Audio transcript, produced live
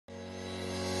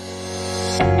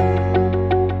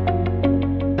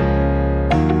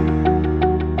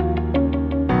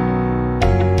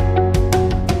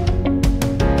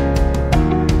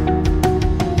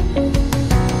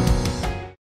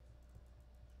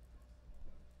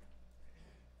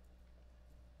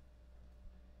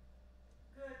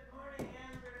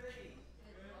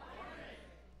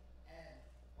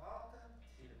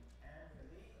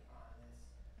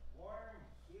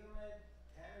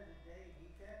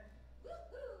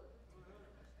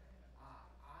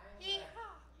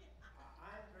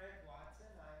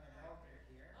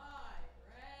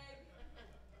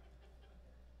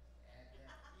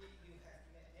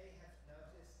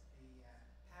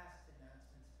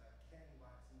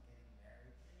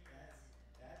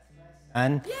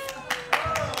And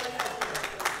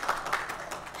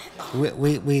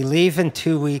we leave in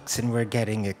 2 weeks and we're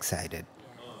getting excited.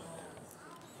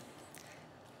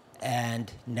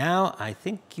 And now I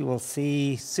think you will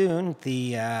see soon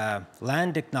the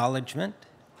land acknowledgement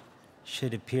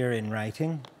should appear in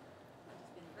writing.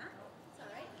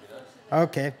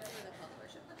 Okay.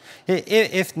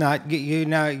 If not, you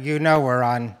know we're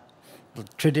on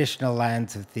traditional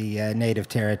lands of the native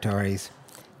territories.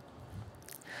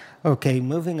 Okay,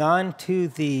 moving on to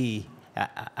the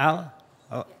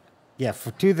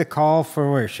to the call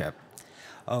for worship.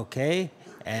 Okay,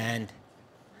 and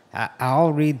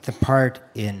I'll read the part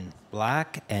in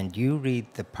black and you read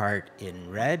the part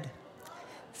in red.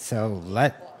 So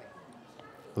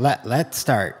let's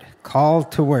start. Call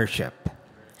to worship.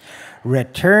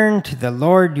 Return to the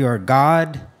Lord your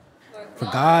God, for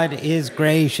God is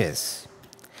gracious.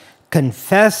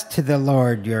 Confess to the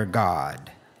Lord your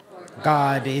God.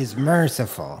 God is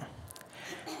merciful.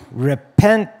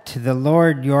 Repent to the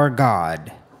Lord your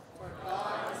God.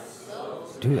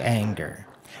 To anger.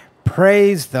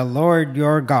 Praise the Lord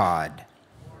your God.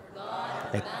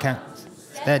 The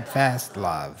steadfast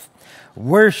love.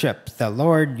 Worship the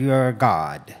Lord your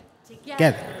God.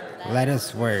 Together, let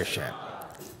us worship.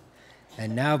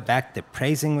 And now back to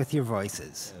praising with your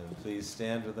voices. And please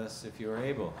stand with us if you are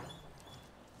able.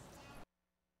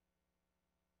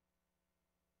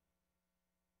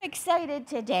 Excited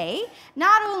today.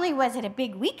 Not only was it a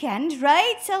big weekend,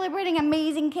 right? Celebrating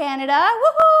Amazing Canada.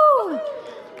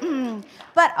 Woohoo!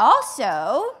 But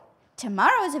also,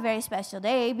 tomorrow is a very special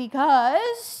day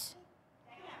because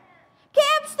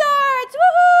camp starts.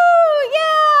 Woohoo!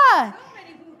 Yeah!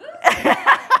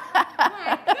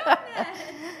 My goodness!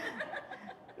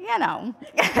 You know.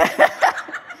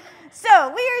 So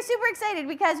we are super excited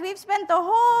because we've spent the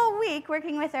whole week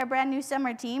working with our brand new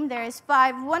summer team. There's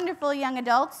 5 wonderful young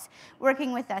adults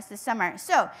working with us this summer.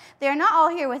 So they're not all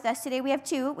here with us today. We have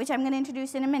 2, which I'm going to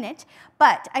introduce in a minute.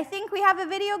 But I think we have a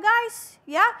video, guys.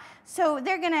 Yeah? So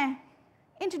they're going to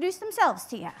introduce themselves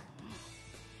to you.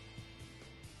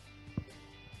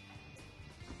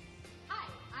 Hi,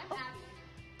 I'm Abby.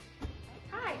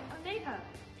 Hi, I'm Neha.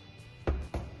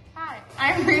 Hi,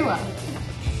 I'm Rewa.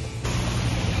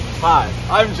 Hi,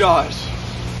 I'm Josh.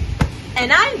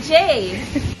 And I'm Jade.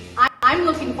 I'm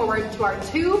looking forward to our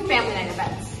 2 family night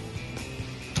events.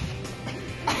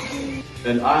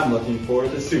 And I'm looking forward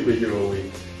to Superhero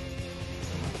Week.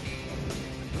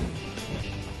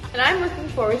 And I'm looking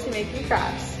forward to making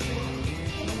crafts.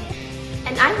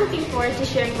 And I'm looking forward to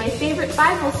sharing my favorite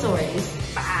Bible stories.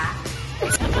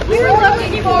 We're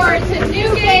looking forward to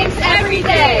new games every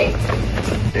day.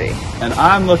 And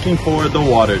I'm looking forward to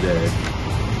Water Day.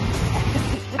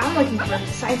 I'm looking forward to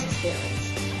science experiments.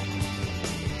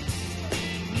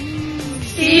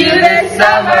 See you this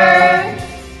summer!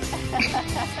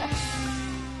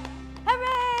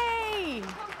 Hooray!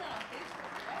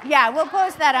 Yeah, we'll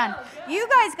post that on. You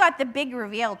guys got the big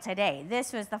reveal today.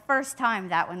 This was the first time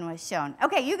that one was shown.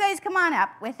 Okay, you guys come on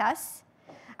up with us.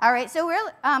 All right, so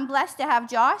we're blessed to have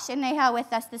Josh and Neha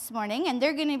with us this morning, and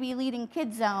they're going to be leading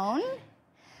Kids Zone.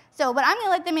 So, but I'm going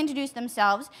to let them introduce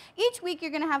themselves. Each week, you're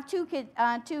going to have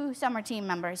 2 summer team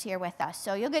members here with us.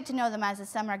 So you'll get to know them as the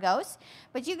summer goes.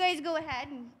 But you guys go ahead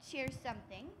and share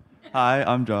something. Hi,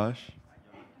 I'm Josh.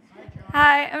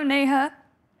 Hi, I'm Neha.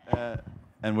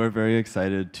 And we're very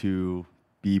excited to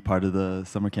be part of the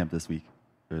summer camp this week,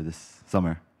 or this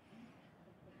summer.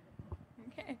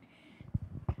 Okay.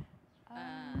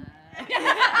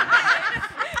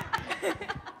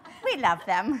 We love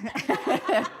them.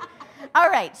 All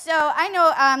right, so I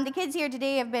know the kids here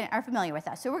today are familiar with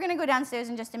us, so we're going to go downstairs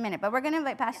in just a minute, but we're going to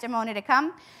invite Pastor Mona to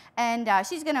come, and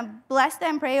she's going to bless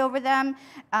them, pray over them,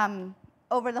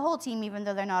 over the whole team, even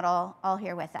though they're not all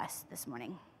here with us this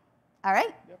morning. All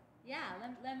right? Yep. Yeah,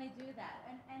 let me do that.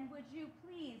 And would you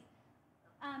please,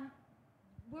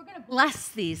 we're going to bless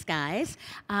these guys,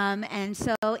 and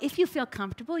so if you feel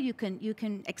comfortable, you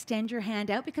can extend your hand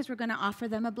out because we're going to offer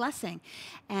them a blessing.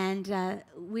 And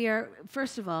we are,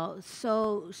 first of all,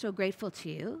 so grateful to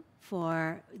you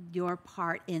for your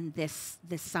part in this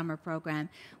summer program,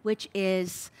 which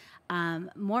is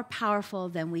more powerful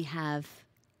than we have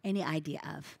any idea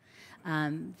of.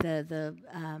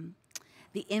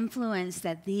 The influence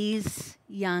that these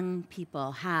young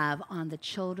people have on the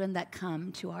children that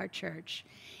come to our church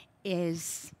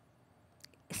is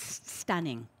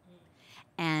stunning.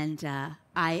 And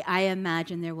I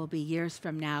imagine there will be years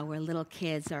from now where little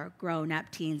kids or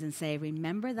grown-up teens and say,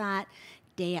 remember that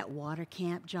day at water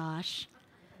camp, Josh?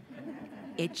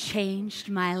 It changed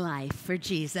my life for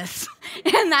Jesus.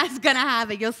 And that's going to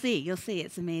happen. You'll see.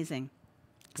 It's amazing.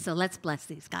 So let's bless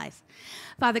these guys.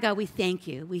 Father God, we thank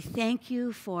you. We thank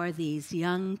you for these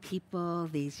young people,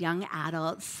 these young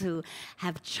adults who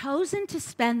have chosen to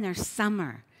spend their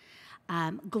summer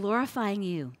glorifying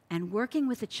you and working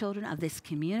with the children of this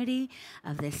community,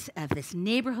 of this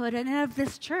neighborhood, and of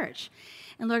this church.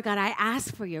 And Lord God, I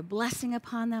ask for your blessing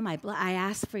upon them. I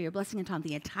ask for your blessing upon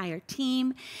the entire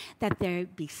team, that they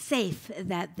be safe,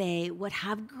 that they would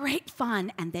have great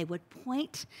fun, and they would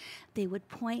point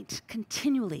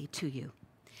continually to you.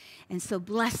 And so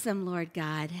bless them, Lord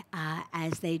God,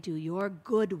 as they do your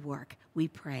good work, we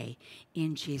pray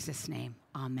in Jesus' name.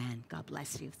 Amen. God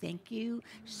bless you. Thank you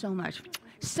so much.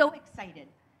 So excited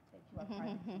that you are part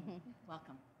of the team.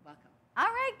 Welcome. All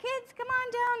right, kids, come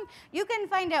on down. You can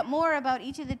find out more about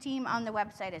each of the team on the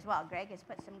website as well. Greg has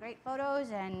put some great photos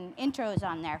and intros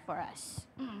on there for us.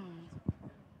 Bye.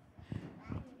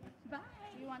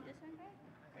 You want this one, Greg?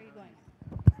 Or are you going?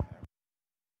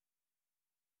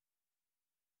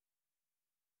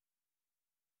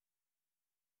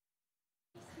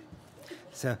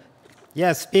 So,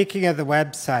 yeah, speaking of the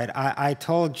website, I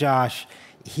told Josh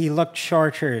he looked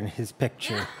shorter in his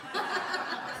picture.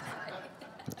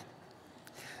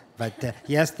 But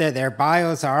yes, their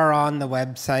bios are on the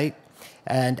website,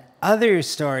 and other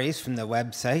stories from the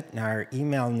website in our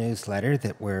email newsletter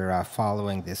that we're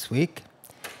following this week.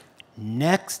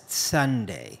 Next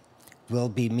Sunday, we'll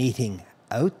be meeting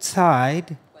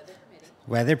outside,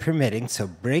 weather permitting, so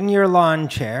bring your lawn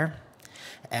chair,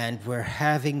 and we're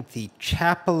having the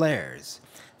Chapelaires.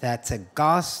 That's a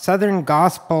Southern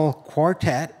Gospel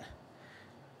quartet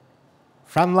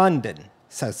from London,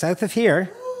 so south of here.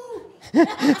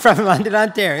 From London,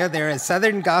 Ontario. They're a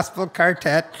Southern Gospel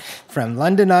quartet from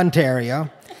London, Ontario.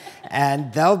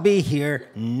 And they'll be here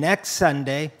next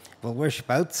Sunday. We'll worship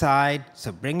outside,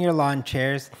 so bring your lawn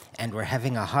chairs, and we're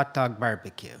having a hot dog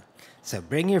barbecue. So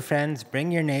bring your friends,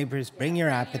 bring your neighbors, bring your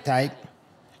appetite.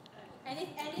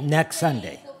 Next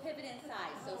Sunday. So pivot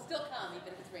inside, so still come even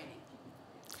if it's raining.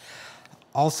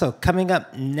 Also, coming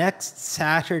up next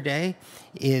Saturday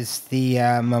is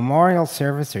the memorial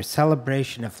service or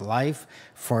celebration of life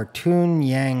for Toon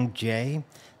Yang Jay.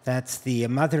 That's the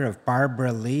mother of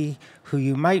Barbara Lee, who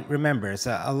you might remember as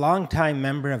a longtime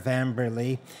member of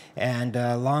Amberlea and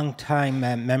a longtime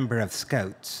member of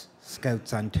Scouts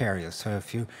Ontario. So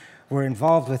if you were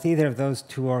involved with either of those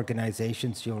two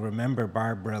organizations, you'll remember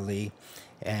Barbara Lee.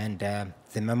 And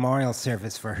the memorial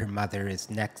service for her mother is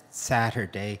next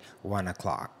Saturday, 1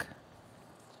 o'clock.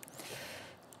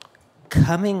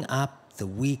 Coming up the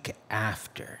week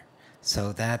after,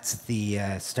 so that's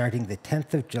starting the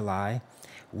 10th of July,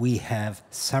 we have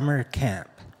summer camp.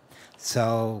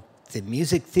 So the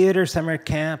music theater summer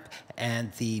camp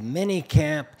and the mini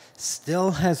camp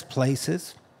still has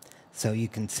places, so you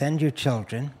can send your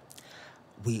children.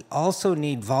 We also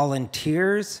need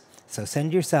volunteers, so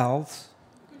send yourselves.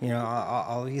 You know,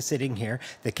 all of you sitting here.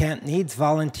 The camp needs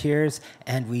volunteers,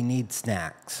 and we need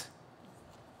snacks.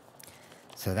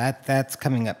 So that's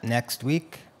coming up next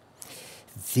week.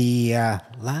 The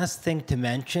last thing to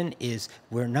mention is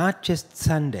we're not just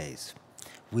Sundays.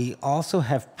 We also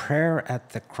have prayer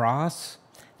at the cross,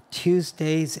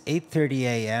 Tuesdays, 8:30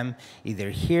 a.m.,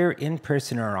 either here in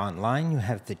person or online. You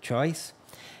have the choice.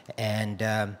 And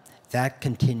that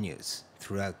continues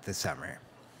throughout the summer.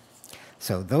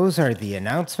 So those are the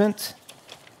announcements.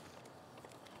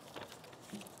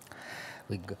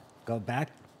 We go back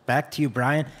to you,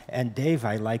 Brian. And Dave,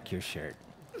 I like your shirt.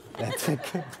 That's a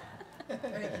good.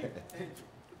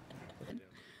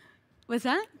 What's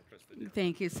that?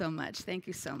 Thank you so much. Thank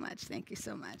you so much. Thank you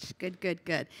so much. Good.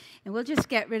 And we'll just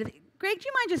get rid of Greg, do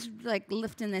you mind just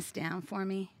lifting this down for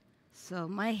me? So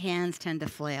my hands tend to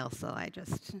flail, so I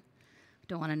just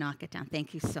don't want to knock it down.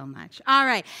 Thank you so much. All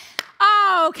right.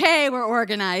 Okay, we're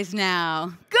organized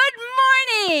now.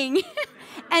 Good morning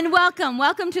and welcome.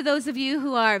 Welcome to those of you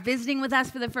who are visiting with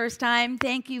us for the first time.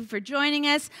 Thank you for joining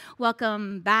us.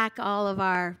 Welcome back, all of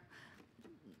our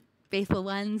faithful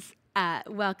ones.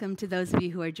 Welcome to those of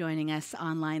you who are joining us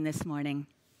online this morning.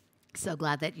 So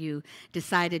glad that you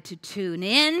decided to tune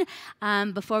in.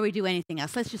 Before we do anything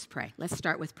else, let's just pray. Let's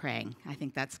start with praying. I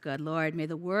think that's good. Lord, may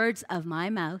the words of my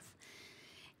mouth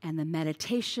and the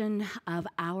meditation of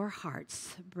our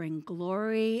hearts bring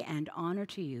glory and honor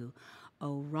to you,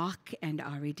 O Rock and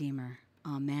our Redeemer.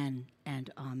 Amen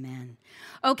and amen.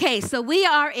 Okay, so we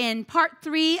are in part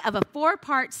 3 of a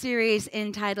 4-part series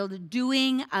entitled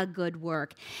Doing a Good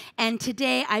Work. And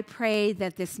today I pray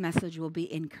that this message will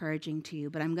be encouraging to you.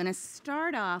 But I'm going to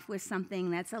start off with something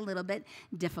that's a little bit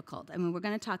difficult. I mean, we're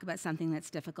going to talk about something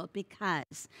that's difficult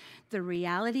because the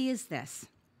reality is this,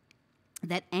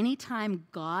 that anytime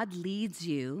God leads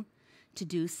you to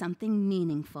do something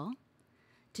meaningful,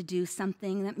 to do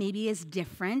something that maybe is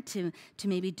different, to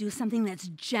maybe do something that's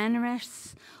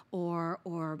generous or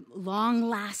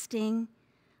long-lasting,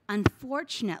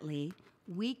 unfortunately,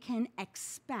 we can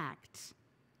expect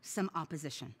some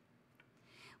opposition.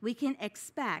 We can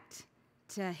expect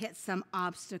to hit some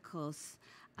obstacles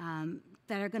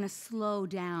that are going to slow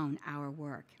down our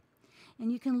work.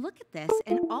 And you can look at this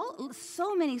and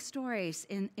so many stories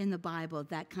in the Bible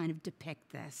that kind of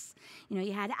depict this. You know,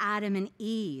 you had Adam and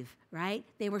Eve, right?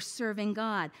 They were serving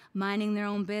God, minding their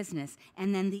own business,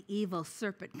 and then the evil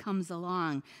serpent comes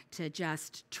along to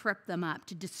just trip them up,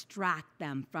 to distract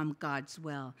them from God's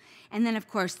will. And then, of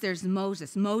course, there's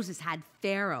Moses. Moses had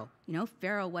Pharaoh. You know,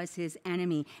 Pharaoh was his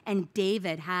enemy, and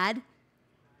David had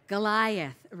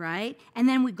Goliath, right? And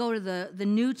then we go to the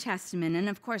New Testament, and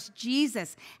of course,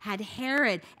 Jesus had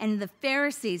Herod and the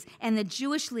Pharisees and the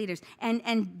Jewish leaders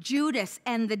and Judas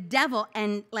and the devil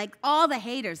and like all the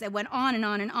haters that went on and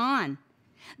on and on.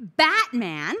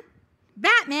 Batman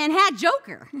had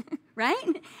Joker,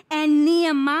 right? And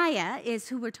Nehemiah is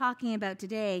who we're talking about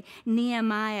today.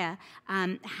 Nehemiah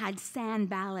had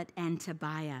Sanballat and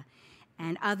Tobiah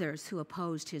and others who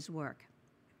opposed his work.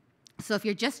 So if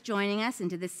you're just joining us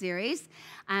into this series,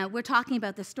 we're talking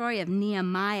about the story of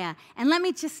Nehemiah. And let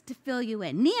me just to fill you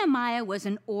in. Nehemiah was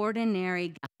an ordinary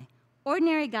guy.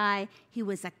 Ordinary guy. He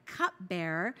was a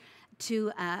cupbearer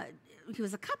so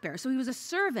he was a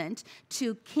servant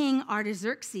to King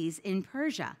Artaxerxes in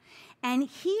Persia. And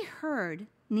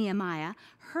Nehemiah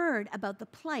heard about the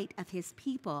plight of his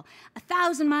people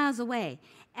 1,000 miles away,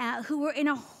 who were in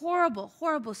a horrible,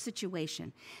 horrible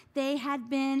situation. They had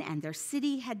been, and their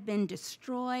city had been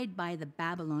destroyed by the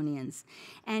Babylonians.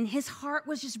 And his heart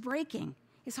was just breaking.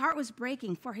 His heart was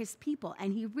breaking for his people.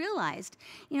 And he realized,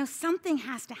 something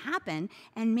has to happen,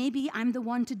 and maybe I'm the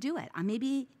one to do it.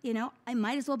 Maybe, it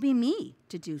might as well be me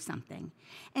to do something.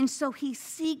 And so he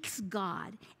seeks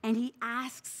God, and he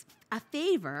asks a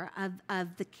favor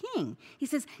of the king. He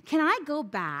says, can I go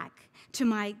back to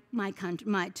my country,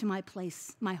 to my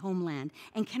place, my homeland,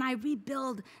 and can I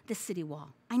rebuild the city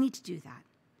wall? I need to do that.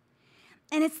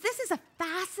 And this is a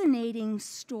fascinating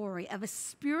story of a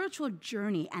spiritual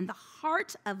journey and the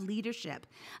heart of leadership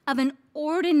of an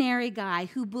ordinary guy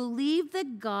who believed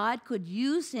that God could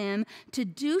use him to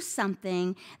do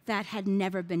something that had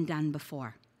never been done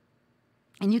before.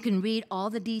 And you can read all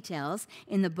the details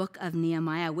in the book of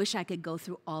Nehemiah. I wish I could go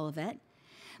through all of it.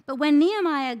 But when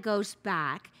Nehemiah goes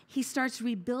back, he starts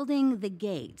rebuilding the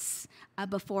gates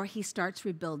before he starts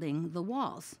rebuilding the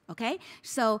walls, okay?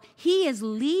 So he is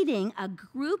leading a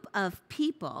group of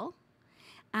people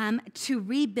to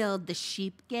rebuild the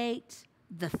sheep gate,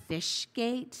 the fish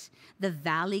gate, the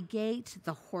valley gate,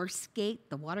 the horse gate,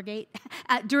 the water gate.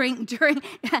 During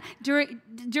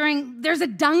there's a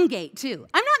dung gate too.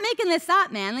 I'm not making this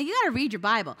up, man. Like, you got to read your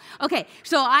Bible. Okay,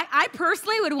 so I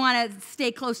personally would want to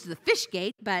stay close to the fish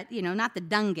gate, but not the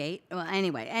dung gate. Well,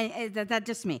 anyway, that's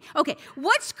just me. Okay,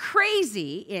 what's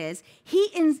crazy is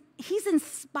he's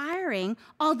inspiring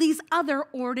all these other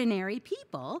ordinary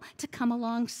people to come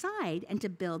alongside and to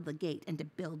build the gate and to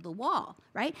build the wall,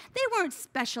 right? They weren't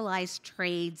specialized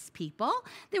tradespeople.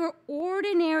 They were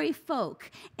ordinary folk.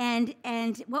 And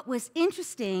what was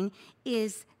interesting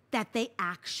is that they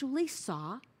actually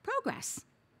saw progress.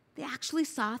 They actually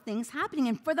saw things happening.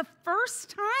 And for the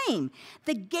first time,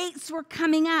 the gates were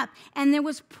coming up, and there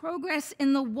was progress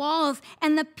in the walls,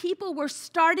 and the people were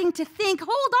starting to think,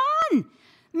 hold on,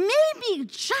 maybe,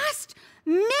 just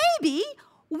maybe,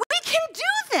 we can do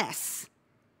this.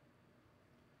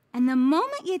 And the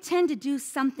moment you tend to do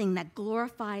something that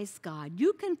glorifies God,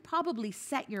 you can probably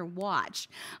set your watch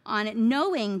on it,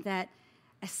 knowing that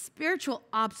a spiritual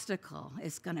obstacle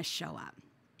is going to show up.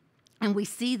 And we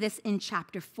see this in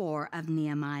chapter 4 of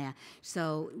Nehemiah.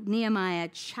 So Nehemiah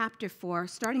chapter 4,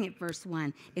 starting at verse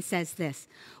 1, it says this: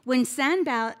 when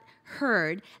Sanballat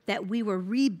heard that we were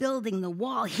rebuilding the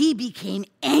wall, he became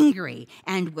angry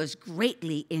and was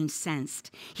greatly incensed.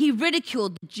 He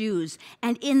ridiculed the Jews,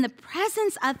 and in the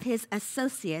presence of his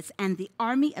associates and the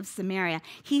army of Samaria,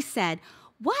 he said,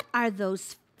 "What are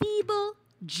those feeble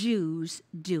Jews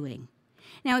doing?"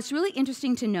 Now, it's really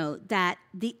interesting to note that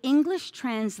the English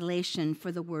translation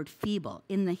for the word feeble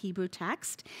in the Hebrew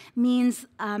text means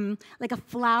like a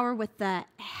flower with the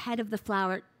head of the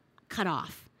flower cut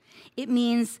off. It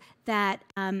means that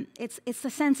it's a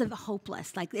sense of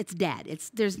hopeless, like it's dead.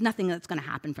 There's nothing that's going to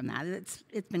happen from that.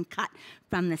 It's been cut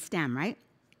from the stem, right?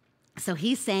 So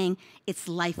he's saying it's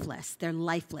lifeless. They're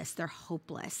lifeless. They're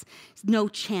hopeless. No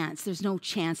chance. There's no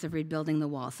chance of rebuilding the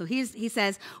wall. So he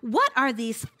says, what are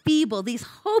these feeble, these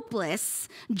hopeless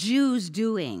Jews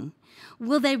doing?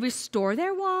 Will they restore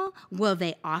their wall? Will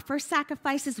they offer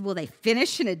sacrifices? Will they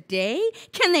finish in a day?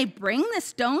 Can they bring the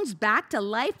stones back to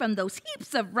life from those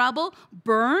heaps of rubble,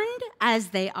 burned as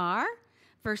they are?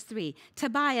 Verse 3,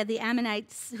 Tobiah the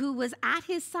Ammonite, who was at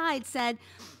his side, said,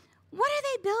 what are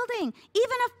they building?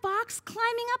 Even a fox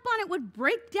climbing up on it would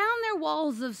break down their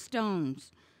walls of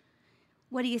stones.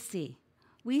 What do you see?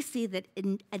 We see that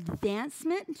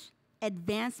advancement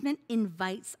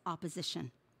invites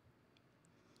opposition.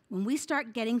 When we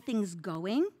start getting things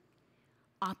going,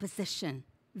 opposition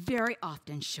very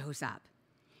often shows up.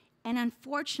 And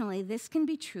unfortunately, this can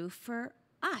be true for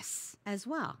us as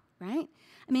well, right?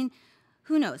 I mean,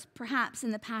 who knows? Perhaps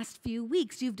in the past few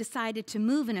weeks, you've decided to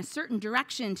move in a certain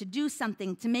direction, to do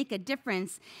something, to make a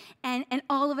difference, and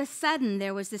all of a sudden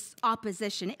there was this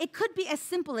opposition. It could be as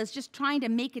simple as just trying to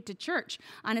make it to church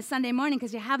on a Sunday morning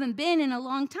because you haven't been in a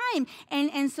long time,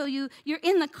 and so you're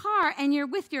in the car and you're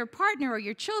with your partner or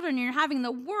your children and you're having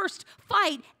the worst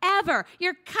fight ever.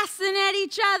 You're cussing at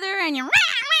each other and you're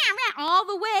all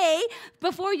the way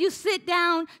before you sit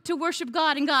down to worship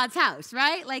God in God's house,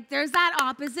 right? Like there's that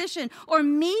opposition. Or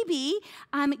maybe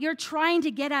you're trying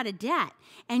to get out of debt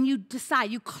and you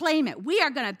decide, you claim it. We are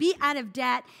going to be out of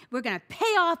debt. We're going to pay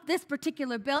off this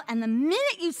particular bill. And the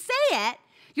minute you say it,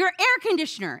 your air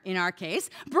conditioner, in our case,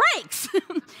 breaks. or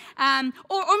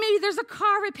maybe there's a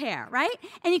car repair, right?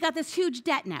 And you got this huge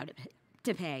debt now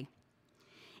to pay.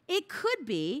 It could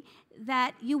be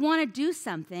that you want to do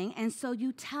something, and so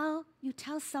you tell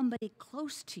somebody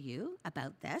close to you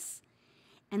about this,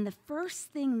 and the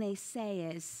first thing they say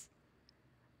is,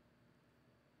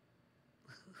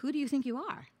 who do you think you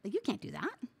are? Like, you can't do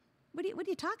that. What are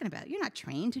you talking about? You're not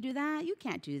trained to do that. You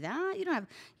can't do that.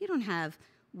 You don't have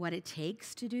what it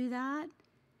takes to do that.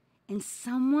 And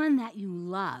someone that you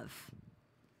love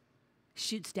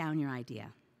shoots down your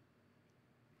idea.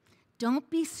 Don't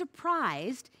be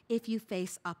surprised if you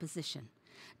face opposition.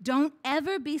 Don't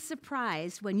ever be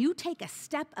surprised when you take a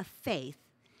step of faith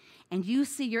and you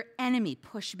see your enemy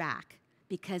push back,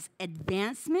 because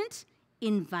advancement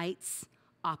invites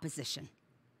opposition.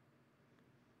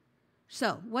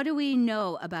 So, what do we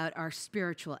know about our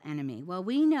spiritual enemy? Well,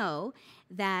 we know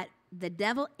that the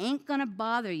devil ain't going to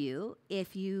bother you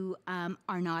if you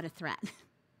are not a threat.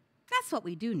 That's what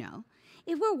we do know.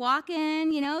 If we're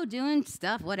walking, doing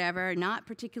stuff, whatever, not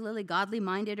particularly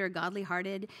godly-minded or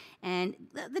godly-hearted, and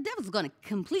the devil's going to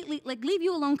completely, leave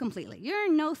you alone completely.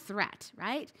 You're no threat,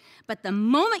 right? But the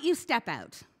moment you step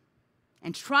out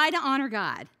and try to honor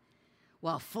God,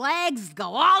 well, flags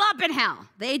go all up in hell.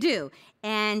 They do.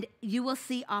 And you will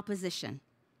see opposition,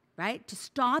 right? To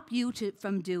stop you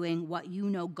from doing what you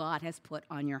know God has put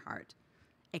on your heart.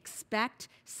 Expect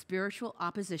spiritual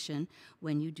opposition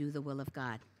when you do the will of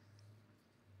God.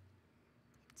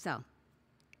 So,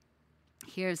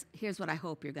 here's what I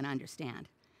hope you're going to understand.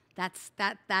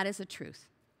 That is a truth.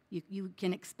 You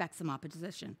can expect some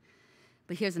opposition.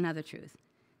 But here's another truth.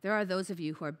 There are those of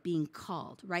you who are being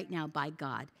called right now by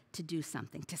God to do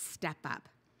something, to step up,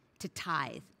 to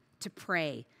tithe, to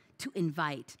pray, to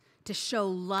invite, to show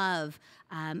love,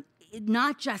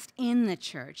 not just in the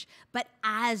church, but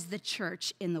as the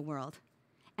church in the world.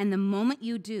 And the moment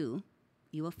you do,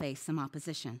 you will face some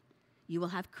opposition. You will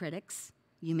have critics.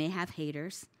 You may have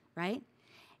haters, right?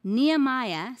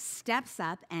 Nehemiah steps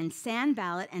up, and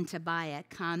Sanballat and Tobiah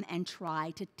come and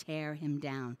try to tear him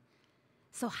down.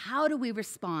 So how do we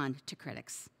respond to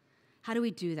critics? How do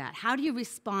we do that? How do you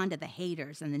respond to the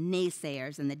haters and the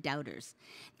naysayers and the doubters?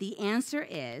 The answer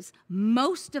is,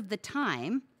 most of the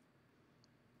time,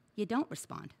 you don't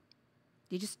respond.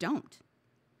 You just don't.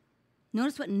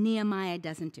 Notice what Nehemiah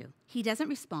doesn't do. He doesn't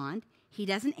respond. He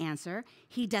doesn't answer.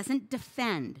 He doesn't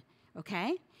defend,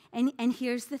 okay? And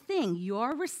here's the thing.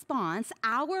 Your response,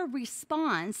 our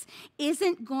response,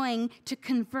 isn't going to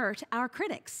convert our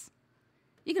critics.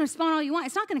 You can respond all you want.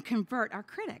 It's not going to convert our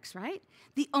critics, right?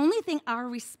 The only thing our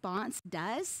response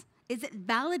does is it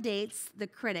validates the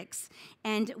critics,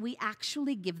 and we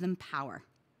actually give them power.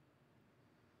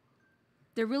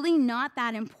 They're really not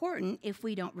that important if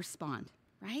we don't respond,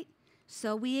 right?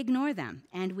 So we ignore them,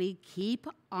 and we keep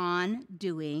on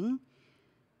doing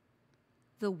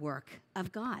the work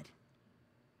of God.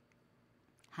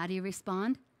 How do you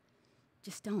respond?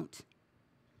 Just don't.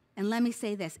 And let me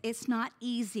say this, it's not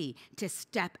easy to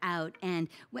step out, and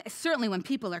certainly when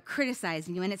people are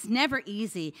criticizing you, and it's never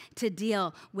easy to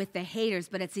deal with the haters,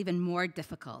 but it's even more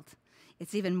difficult.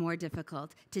 It's even more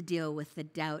difficult to deal with the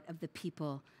doubt of the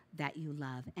people that you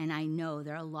love. And I know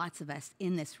there are lots of us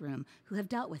in this room who have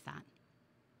dealt with that.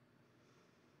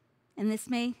 And this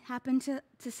may happen to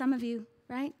some of you,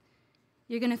 right?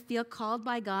 You're going to feel called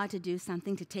by God to do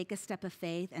something, to take a step of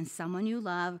faith, and someone you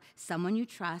love, someone you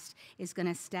trust, is going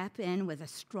to step in with a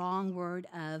strong word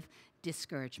of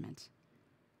discouragement.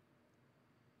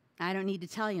 I don't need to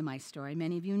tell you my story.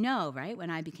 Many of you know, right?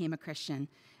 When I became a Christian,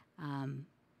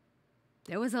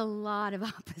 there was a lot of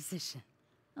opposition.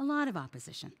 A lot of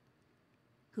opposition.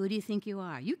 Who do you think you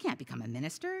are? You can't become a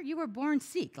minister. You were born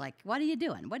Sikh. Like, what are you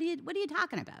doing? What are you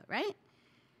talking about, right?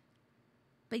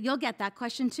 But you'll get that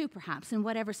question too, perhaps, in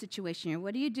whatever situation you're.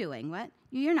 What are you doing? What?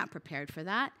 You're not prepared for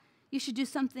that. You should do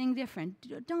something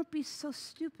different. Don't be so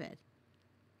stupid.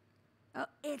 Oh,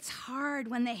 it's hard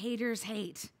when the haters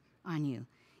hate on you.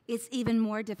 It's even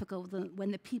more difficult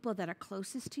when the people that are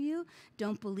closest to you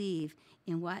don't believe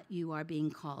in what you are being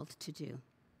called to do.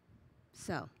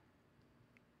 So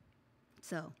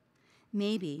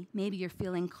maybe you're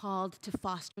feeling called to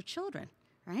foster children,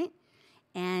 right?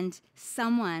 And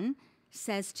someone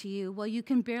says to you, well, you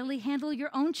can barely handle your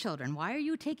own children. Why are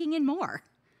you taking in more?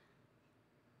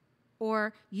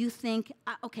 Or you think,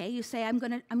 okay, you say, I'm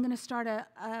gonna start a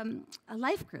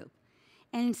life group.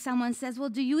 And someone says, well,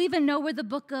 do you even know where the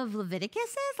book of Leviticus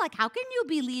is? Like, how can you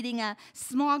be leading a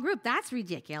small group? That's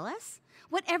ridiculous.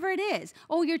 Whatever it is.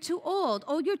 Oh, you're too old.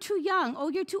 Oh, you're too young. Oh,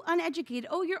 you're too uneducated.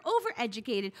 Oh, you're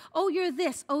overeducated. Oh, you're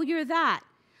this. Oh, you're that.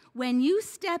 When you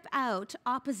step out,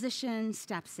 opposition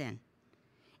steps in.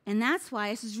 And that's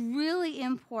why this is really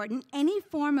important. Any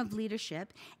form of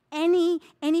leadership, any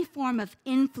form of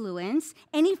influence,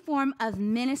 any form of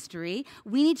ministry,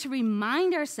 we need to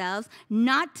remind ourselves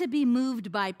not to be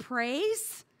moved by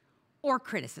praise or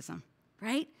criticism,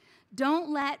 right? Don't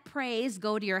let praise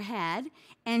go to your head,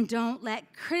 and don't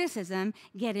let criticism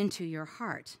get into your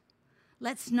heart.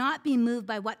 Let's not be moved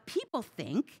by what people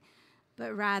think,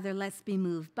 but rather let's be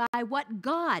moved by what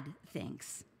God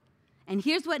thinks. And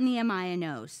here's what Nehemiah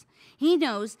knows. He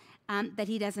knows that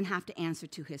he doesn't have to answer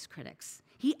to his critics.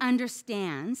 He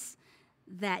understands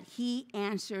that he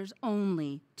answers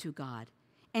only to God.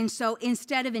 And so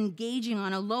instead of engaging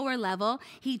on a lower level,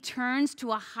 he turns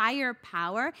to a higher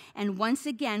power. And once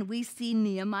again, we see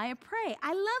Nehemiah pray.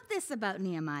 I love this about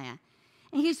Nehemiah.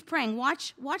 And he's praying.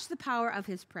 Watch the power of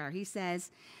his prayer. He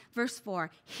says, verse 4,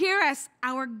 "Hear us,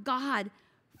 our God,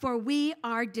 for we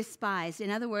are despised." In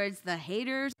other words, the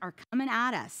haters are coming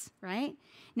at us, right?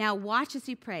 Now watch as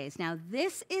he prays. Now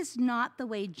this is not the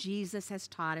way Jesus has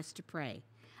taught us to pray.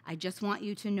 I just want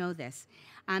you to know this.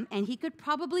 And he could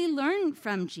probably learn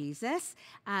from Jesus.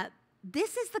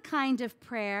 This is the kind of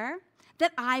prayer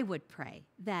that I would pray,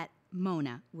 that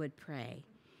Mona would pray.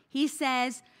 He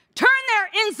says, "Turn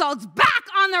their insults back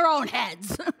on their own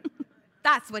heads."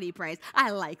 That's what he prays. I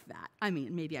like that. I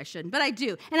mean, maybe I shouldn't, but I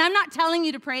do. And I'm not telling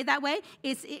you to pray that way.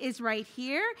 It's right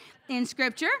here in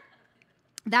Scripture.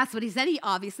 That's what he said. He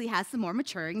obviously has some more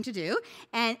maturing to do.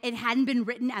 And it hadn't been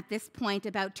written at this point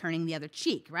about turning the other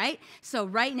cheek, right? So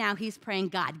right now he's praying,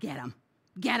 God, get them.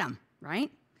 Get them,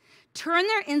 right? Turn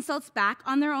their insults back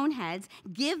on their own heads.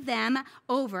 Give them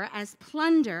over as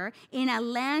plunder in a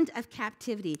land of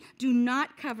captivity. Do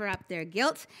not cover up their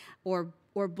guilt or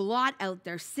blot out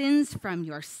their sins from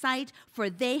your sight, for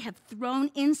they have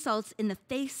thrown insults in the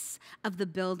face of the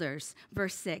builders.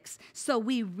 Verse 6, "So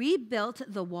we rebuilt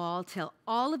the wall till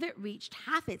all of it reached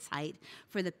half its height,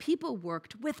 for the people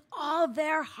worked with all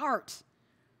their heart."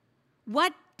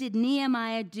 What did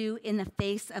Nehemiah do in the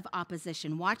face of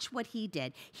opposition? Watch what he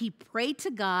did. He prayed to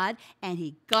God, and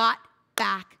he got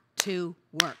back to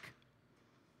work.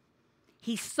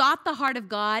 He sought the heart of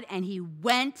God, and he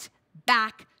went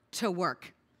back to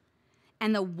work.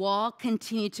 And the wall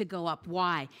continued to go up.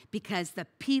 Why? Because the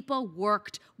people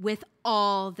worked with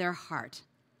all their heart.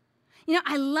 You know,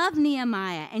 I love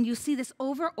Nehemiah, and you see this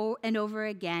over and over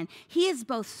again. He is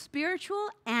both spiritual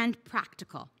and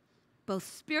practical. Both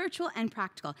spiritual and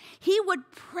practical. He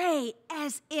would pray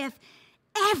as if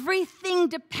everything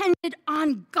depended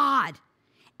on God.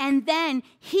 And then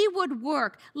he would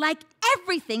work like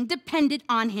everything depended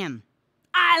on him.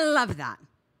 I love that,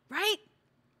 right?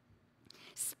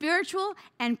 Spiritual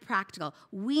and practical.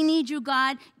 We need you,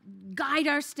 God. Guide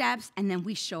our steps, and then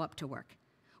we show up to work.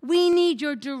 We need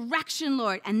your direction,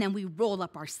 Lord, and then we roll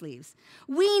up our sleeves.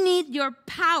 We need your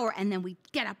power, and then we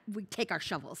get up, we take our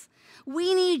shovels.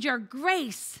 We need your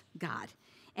grace, God,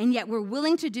 and yet we're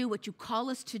willing to do what you call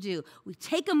us to do. We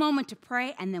take a moment to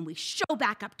pray, and then we show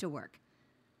back up to work.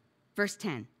 Verse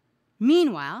 10.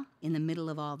 "Meanwhile, in the middle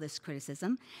of all this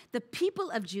criticism, the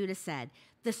people of Judah said,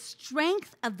 The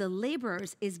strength of the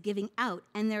laborers is giving out,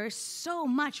 and there is so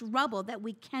much rubble that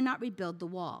we cannot rebuild the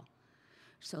wall.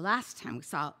 So last time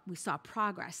we saw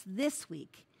progress. This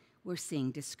week, we're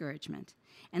seeing discouragement.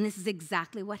 And this is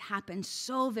exactly what happens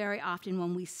so very often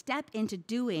when we step into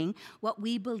doing what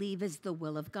we believe is the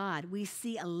will of God. We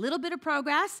see a little bit of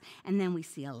progress, and then we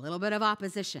see a little bit of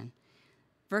opposition.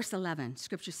 Verse 11,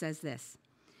 Scripture says this.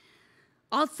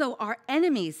 Also, our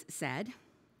enemies said,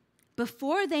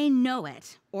 before they know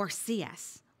it or see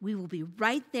us, we will be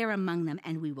right there among them,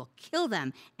 and we will kill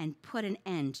them and put an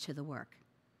end to the work.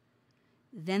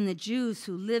 Then the Jews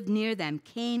who lived near them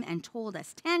came and told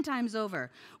us 10 times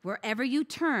over, wherever you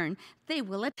turn, they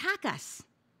will attack us.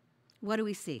 What do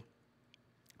we see?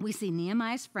 We see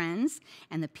Nehemiah's friends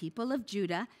and the people of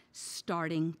Judah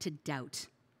starting to doubt,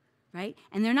 right?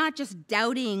 And they're not just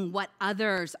doubting what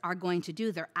others are going to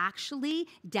do. They're actually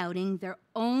doubting their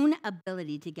own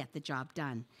ability to get the job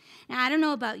done. Now, I don't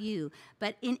know about you,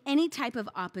 but in any type of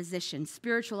opposition,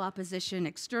 spiritual opposition,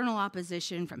 external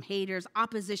opposition from haters,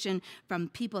 opposition from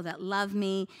people that love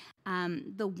me,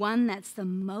 the one that's the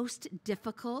most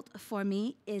difficult for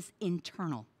me is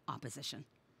internal opposition.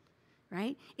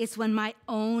 Right? It's when my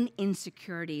own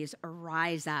insecurities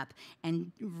rise up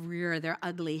and rear their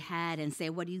ugly head and say,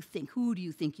 what do you think? Who do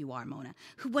you think you are, Mona?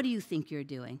 What do you think you're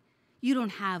doing? You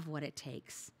don't have what it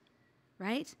takes,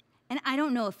 right? And I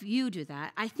don't know if you do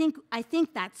that. I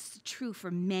think that's true for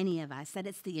many of us, that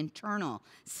it's the internal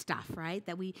stuff, right?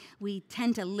 That we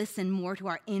tend to listen more to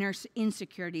our inner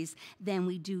insecurities than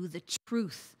we do the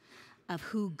truth of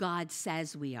who God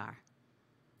says we are.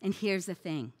 And here's the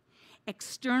thing.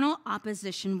 External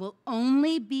opposition will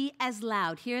only be as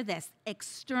loud. Hear this.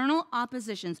 External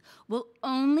oppositions will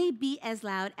only be as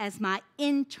loud as my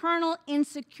internal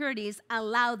insecurities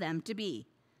allow them to be.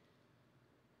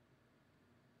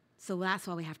 So that's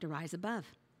why we have to rise above.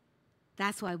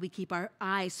 That's why we keep our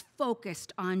eyes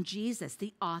focused on Jesus,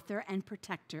 the author and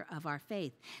protector of our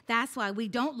faith. That's why we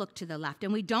don't look to the left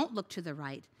and we don't look to the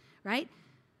right, right?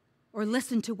 Or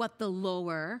listen to what the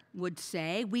lower would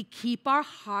say. We keep our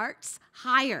hearts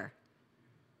higher.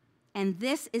 And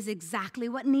this is exactly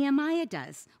what Nehemiah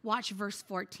does. Watch verse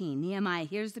 14. Nehemiah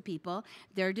hears the people.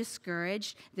 They're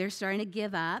discouraged. They're starting to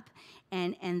give up.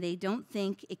 And they don't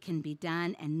think it can be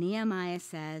done. And Nehemiah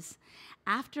says,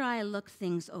 after I looked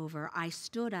things over, I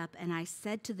stood up and I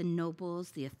said to the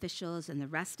nobles, the officials, and the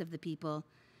rest of the people,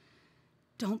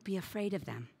 don't be afraid of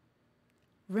them.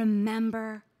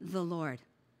 Remember the Lord.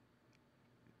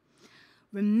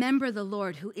 Remember the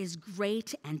Lord who is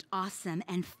great and awesome,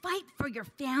 and fight for your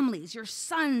families, your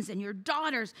sons and your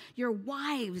daughters, your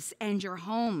wives and your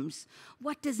homes.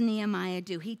 What does Nehemiah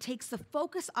do? He takes the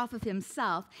focus off of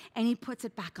himself and he puts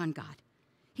it back on God.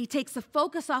 He takes the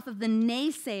focus off of the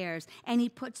naysayers and he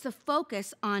puts the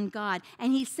focus on God.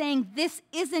 And he's saying, this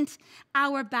isn't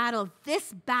our battle.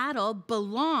 This battle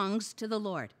belongs to the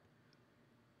Lord.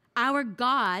 Our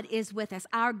God is with us.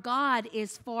 Our God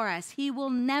is for us. He will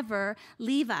never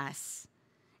leave us.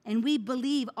 And we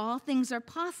believe all things are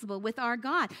possible with our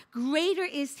God. Greater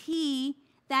is he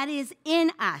that is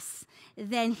in us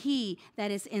than he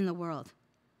that is in the world.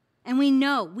 And we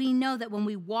know that when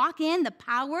we walk in, the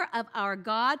power of our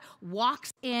God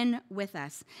walks in with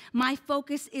us. My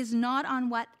focus is not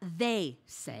on what they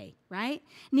say, right?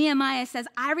 Nehemiah says,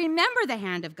 I remember the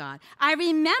hand of God. I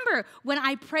remember when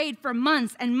I prayed for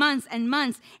months and months and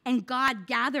months, and God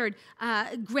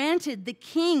granted the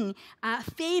king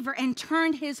favor and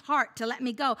turned his heart to let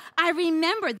me go. I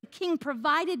remember the king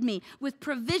provided me with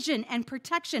provision and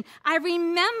protection. I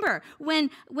remember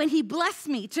when he blessed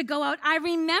me to go out. I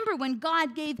remember when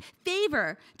God gave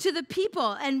favor to the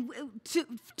people and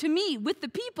to me with the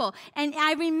people. And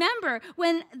I remember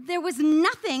when there was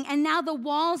nothing and now the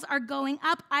walls are going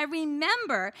up. I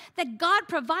remember that God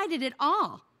provided it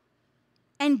all.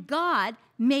 And God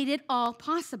made it all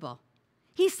possible.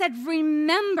 He said,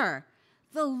 remember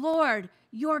the Lord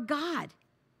your God.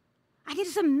 I can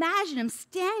just imagine him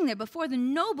standing there before the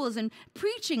nobles and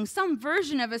preaching some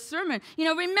version of a sermon.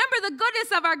 Remember the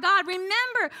goodness of our God.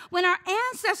 Remember when our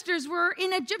ancestors were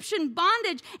in Egyptian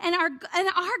bondage and our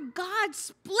God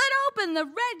split open the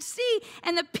Red Sea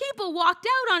and the people walked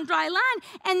out on dry land.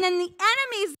 And then the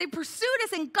enemies, they pursued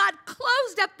us and God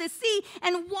closed up the sea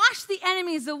and washed the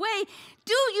enemies away.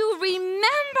 Do you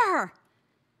remember?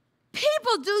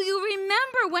 People, do you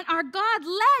remember when our God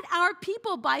led our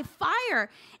people by fire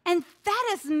and fed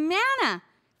us manna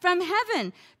from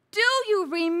heaven? Do you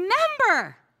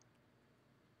remember?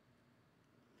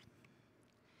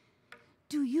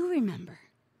 Do you remember?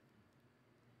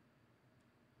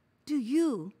 Do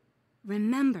you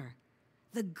remember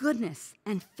the goodness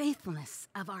and faithfulness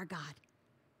of our God?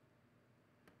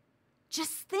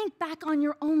 Just think back on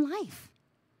your own life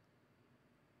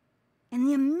and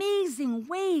the amazing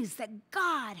ways that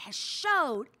God has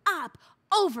showed up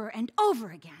over and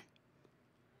over again.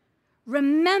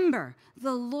 Remember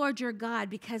the Lord your God,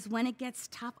 because when it gets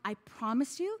tough, I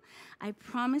promise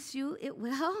you it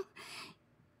will.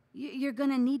 You're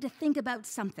going to need to think about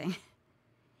something.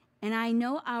 And I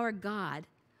know our God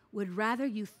would rather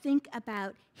you think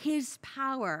about his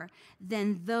power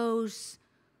than those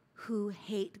who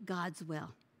hate God's will.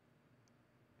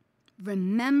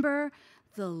 Remember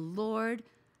the Lord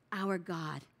our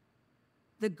God.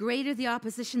 The greater the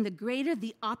opposition, the greater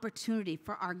the opportunity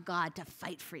for our God to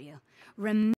fight for you.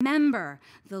 Remember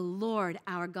the Lord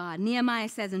our God. Nehemiah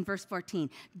says in verse 14,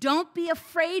 don't be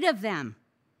afraid of them.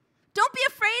 Don't be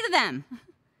afraid of them.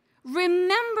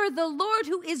 Remember the Lord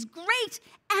who is great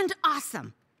and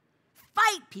awesome.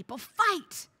 Fight, people,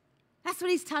 fight. That's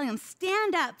what he's telling them.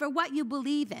 Stand up for what you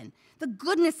believe in, the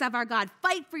goodness of our God.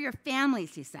 Fight for your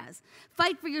families, he says.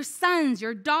 Fight for your sons,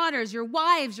 your daughters, your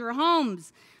wives, your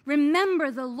homes.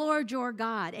 Remember the Lord your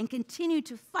God and continue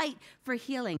to fight for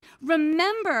healing.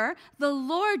 Remember the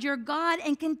Lord your God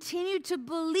and continue to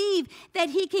believe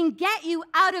that he can get you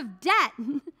out of debt.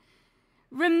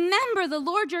 Remember the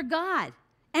Lord your God.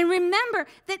 And remember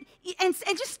that, and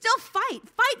just still fight.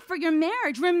 Fight for your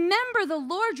marriage. Remember the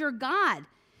Lord your God.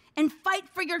 And fight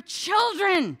for your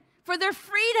children, for their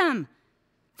freedom,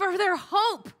 for their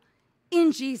hope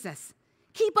in Jesus.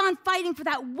 Keep on fighting for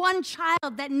that one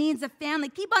child that needs a family.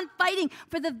 Keep on fighting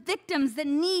for the victims that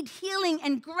need healing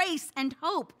and grace and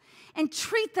hope. And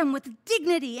treat them with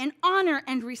dignity and honor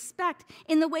and respect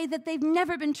in the way that they've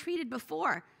never been treated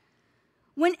before.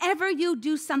 Whenever you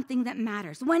do something that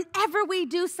matters, whenever we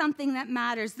do something that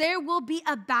matters, there will be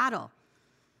a battle.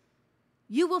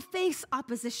 You will face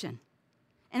opposition.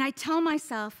 And I tell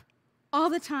myself all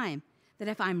the time that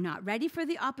if I'm not ready for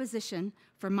the opposition,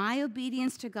 for my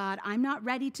obedience to God, I'm not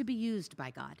ready to be used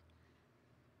by God.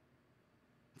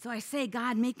 So I say,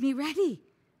 God, make me ready.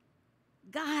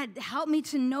 God, help me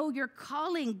to know your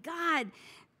calling. God,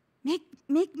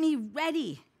 make me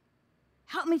ready.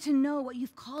 Help me to know what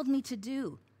you've called me to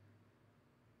do.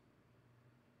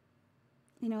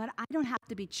 You know what? I don't have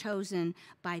to be chosen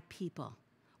by people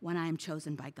when I am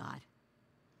chosen by God.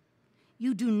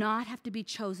 You do not have to be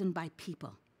chosen by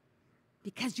people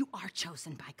because you are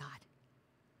chosen by God.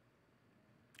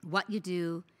 What do you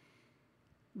do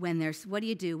when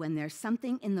there's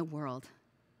something in the world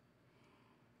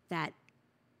that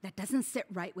doesn't sit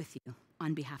right with you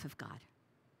on behalf of God?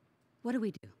 What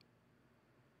do?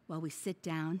 Well, we sit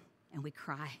down and we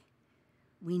cry.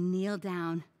 We kneel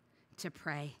down to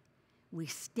pray. We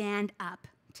stand up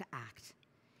to act.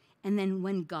 And then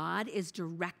when God is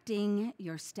directing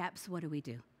your steps, what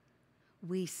do?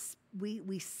 We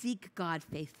seek God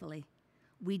faithfully.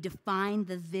 We define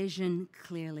the vision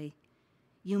clearly.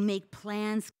 You make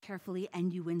plans carefully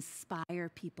and you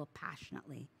inspire people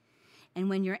passionately. And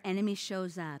when your enemy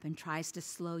shows up and tries to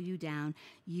slow you down,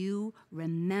 you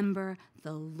remember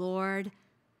the Lord,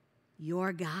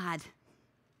 your God,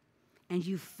 and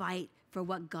you fight for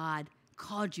what God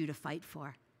called you to fight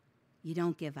for. You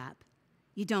don't give up.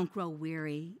 You don't grow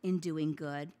weary in doing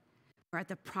good. For at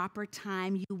the proper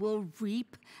time, you will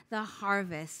reap the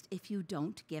harvest if you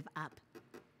don't give up.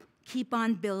 Keep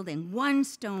on building one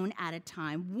stone at a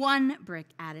time, one brick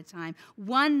at a time,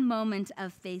 one moment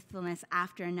of faithfulness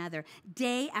after another,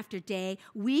 day after day,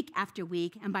 week after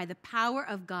week, and by the power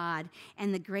of God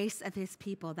and the grace of his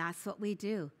people, that's what we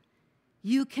do.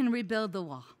 You can rebuild the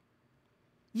wall.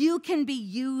 You can be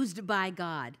used by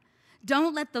God.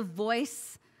 Don't let the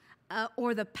voice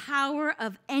or the power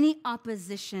of any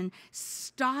opposition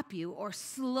stop you or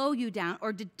slow you down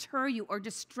or deter you or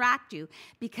distract you,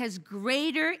 because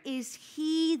greater is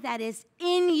he that is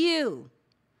in you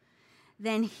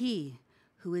than he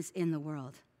who is in the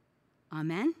world.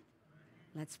 Amen?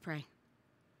 Let's pray.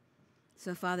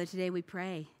 So, Father, today we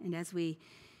pray, and as we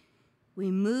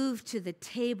move to the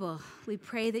table, we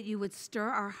pray that you would stir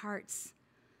our hearts.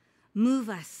 Move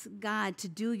us, God, to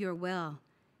do your will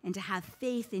and to have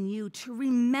faith in you, to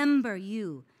remember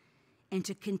you, and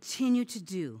to continue to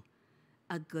do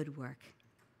a good work.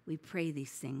 We pray these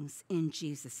things in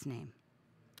Jesus' name.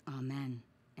 Amen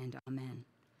and amen.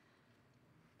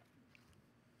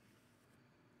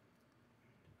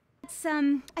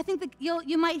 I think that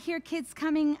you might hear kids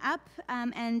coming up,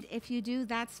 and if you do,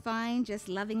 that's fine. Just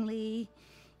lovingly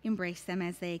embrace them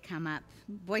as they come up,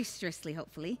 boisterously,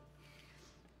 hopefully.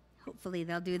 Hopefully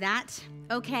they'll do that.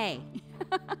 Okay.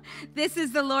 This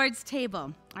is the Lord's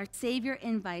table. Our Savior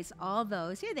invites all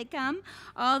those, here they come,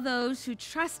 all those who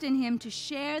trust in him to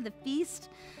share the feast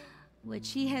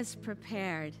which he has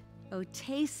prepared. Oh,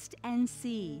 taste and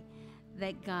see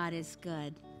that God is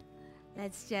good.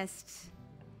 Let's just,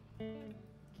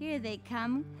 here they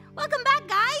come. Welcome back,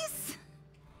 guys.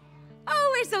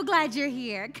 Oh, we're so glad you're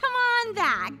here. Come on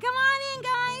back. Come on in,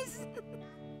 guys.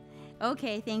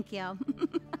 Okay, thank you.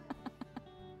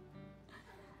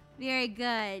 Very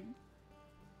good.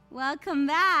 Welcome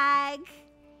back.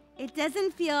 It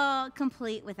doesn't feel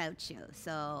complete without you,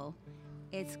 so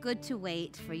it's good to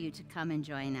wait for you to come and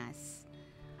join us.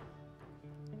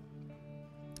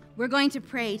 We're going to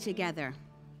pray together.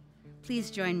 Please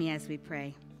join me as we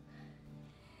pray.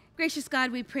 Gracious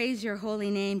God, we praise your holy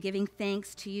name, giving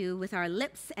thanks to you with our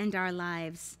lips and our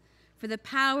lives for the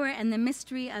power and the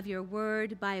mystery of your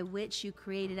word by which you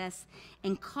created us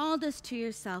and called us to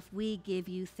yourself. We give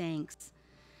you thanks.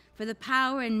 For the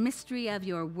power and mystery of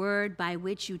your word by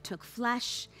which you took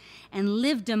flesh and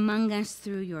lived among us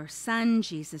through your Son,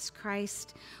 Jesus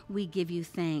Christ, we give you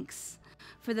thanks.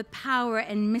 For the power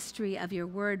and mystery of your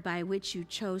word by which you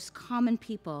chose common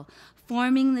people,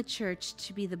 forming the church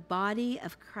to be the body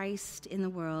of Christ in the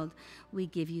world, we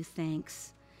give you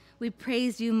thanks. We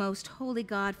praise you, most holy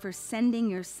God, for sending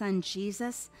your Son,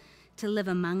 Jesus, to live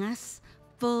among us,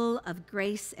 full of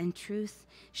grace and truth,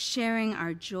 sharing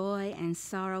our joy and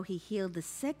sorrow. He healed the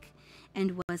sick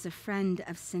and was a friend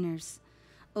of sinners.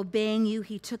 Obeying you,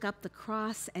 he took up the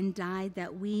cross and died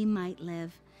that we might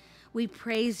live. We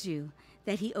praise you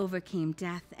that he overcame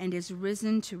death and is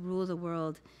risen to rule the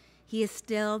world. He is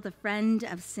still the friend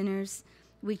of sinners.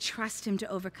 We trust him to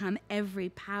overcome every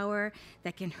power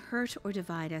that can hurt or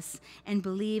divide us and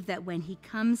believe that when he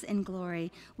comes in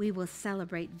glory, we will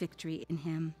celebrate victory in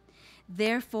him.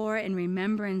 Therefore, in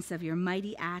remembrance of your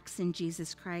mighty acts in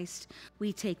Jesus Christ,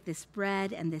 we take this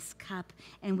bread and this cup,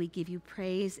 and we give you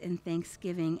praise and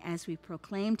thanksgiving as we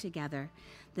proclaim together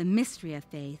the mystery of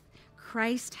faith.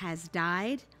 Christ has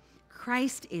died.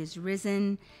 Christ is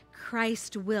risen.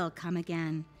 Christ will come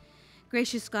again.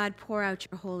 Gracious God, pour out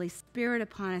your Holy Spirit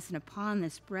upon us and upon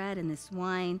this bread and this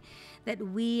wine, that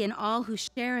we and all who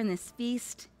share in this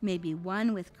feast may be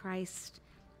one with Christ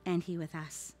and he with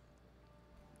us.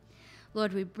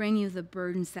 Lord, we bring you the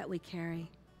burdens that we carry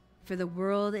for the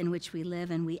world in which we live,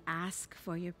 and we ask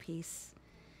for your peace.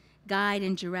 Guide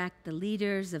and direct the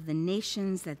leaders of the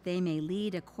nations that they may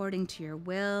lead according to your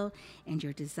will and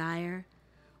your desire.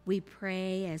 We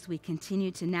pray as we continue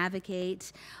to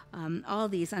navigate all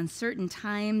these uncertain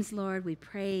times, Lord. We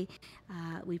pray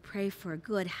for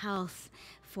good health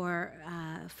for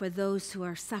those who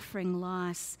are suffering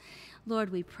loss.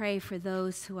 Lord, we pray for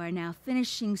those who are now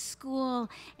finishing school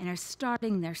and are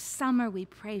starting their summer. We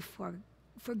pray for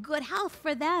good health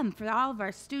for them, for all of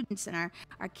our students and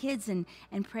our kids, and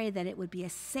pray that it would be a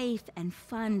safe and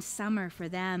fun summer for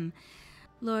them.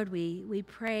 Lord, we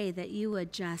pray that you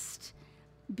would just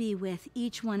be with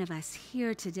each one of us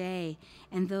here today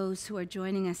and those who are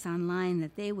joining us online,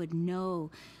 that they would know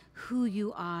who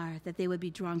you are, that they would be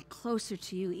drawn closer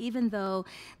to you. Even though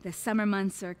the summer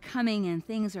months are coming and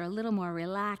things are a little more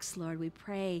relaxed, Lord, we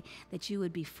pray that you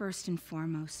would be first and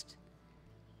foremost.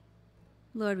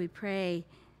 Lord, we pray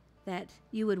that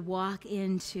you would walk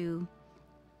into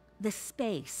the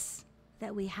space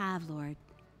that we have, Lord,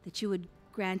 that you would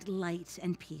grant light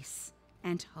and peace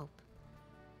and hope.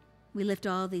 We lift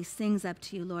all these things up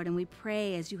to you, Lord, and we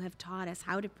pray as you have taught us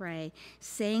how to pray,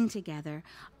 saying together,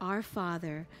 Our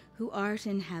Father, who art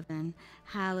in heaven,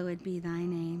 hallowed be thy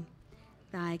name.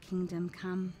 Thy kingdom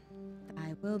come,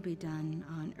 thy will be done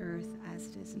on earth as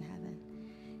it is in heaven.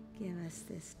 Give us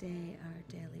this day our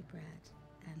daily bread,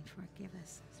 and forgive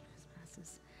us our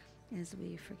trespasses as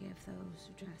we forgive those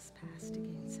who trespass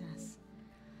against us.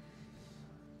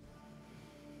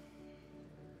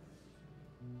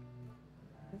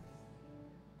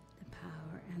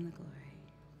 And the glory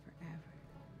forever.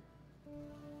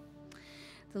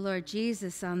 The Lord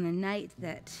Jesus, on the night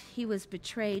that he was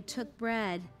betrayed, took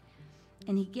bread,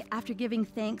 and after giving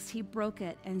thanks, he broke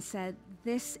it and said,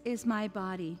 This is my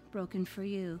body broken for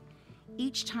you.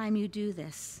 Each time you do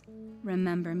this,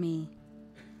 remember me.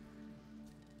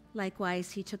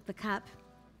 Likewise, he took the cup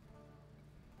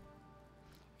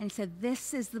and said,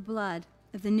 This is the blood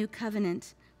of the new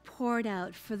covenant poured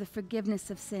out for the forgiveness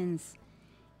of sins.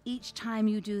 Each time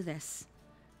you do this,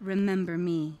 remember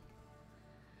me.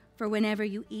 For whenever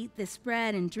you eat this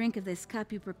bread and drink of this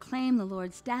cup, you proclaim the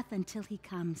Lord's death until he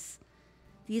comes.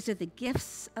 These are the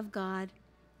gifts of God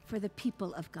for the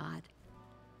people of God.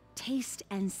 Taste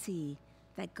and see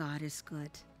that God is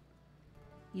good.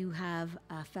 You have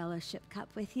a fellowship cup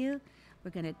with you.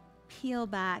 We're going to peel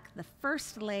back the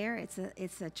first layer.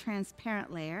 It's a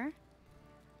transparent layer.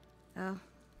 Oh,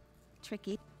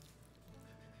 tricky.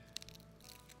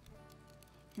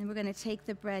 And we're going to take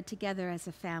the bread together as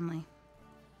a family.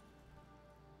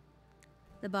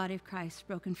 The body of Christ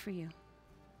broken for you.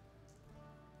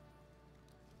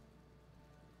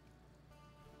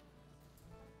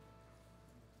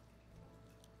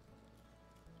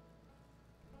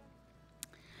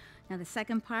 Now the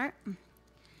second part, you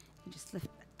just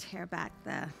tear back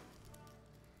the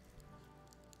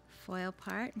foil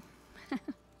part.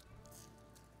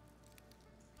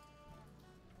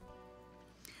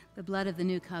 The blood of the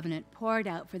new covenant poured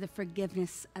out for the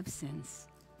forgiveness of sins,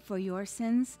 for your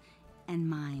sins and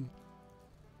mine.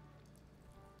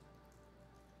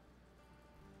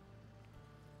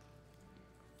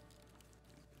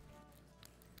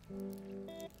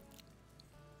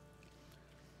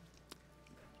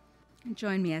 And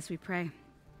join me as we pray.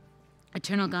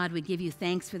 Eternal God, we give you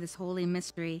thanks for this holy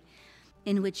mystery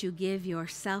in which you give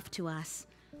yourself to us.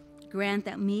 Grant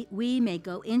that we may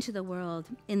go into the world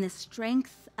in the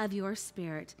strength of your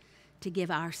Spirit to give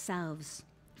ourselves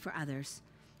for others.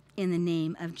 In the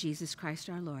name of Jesus Christ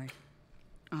our Lord.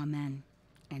 Amen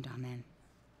and amen.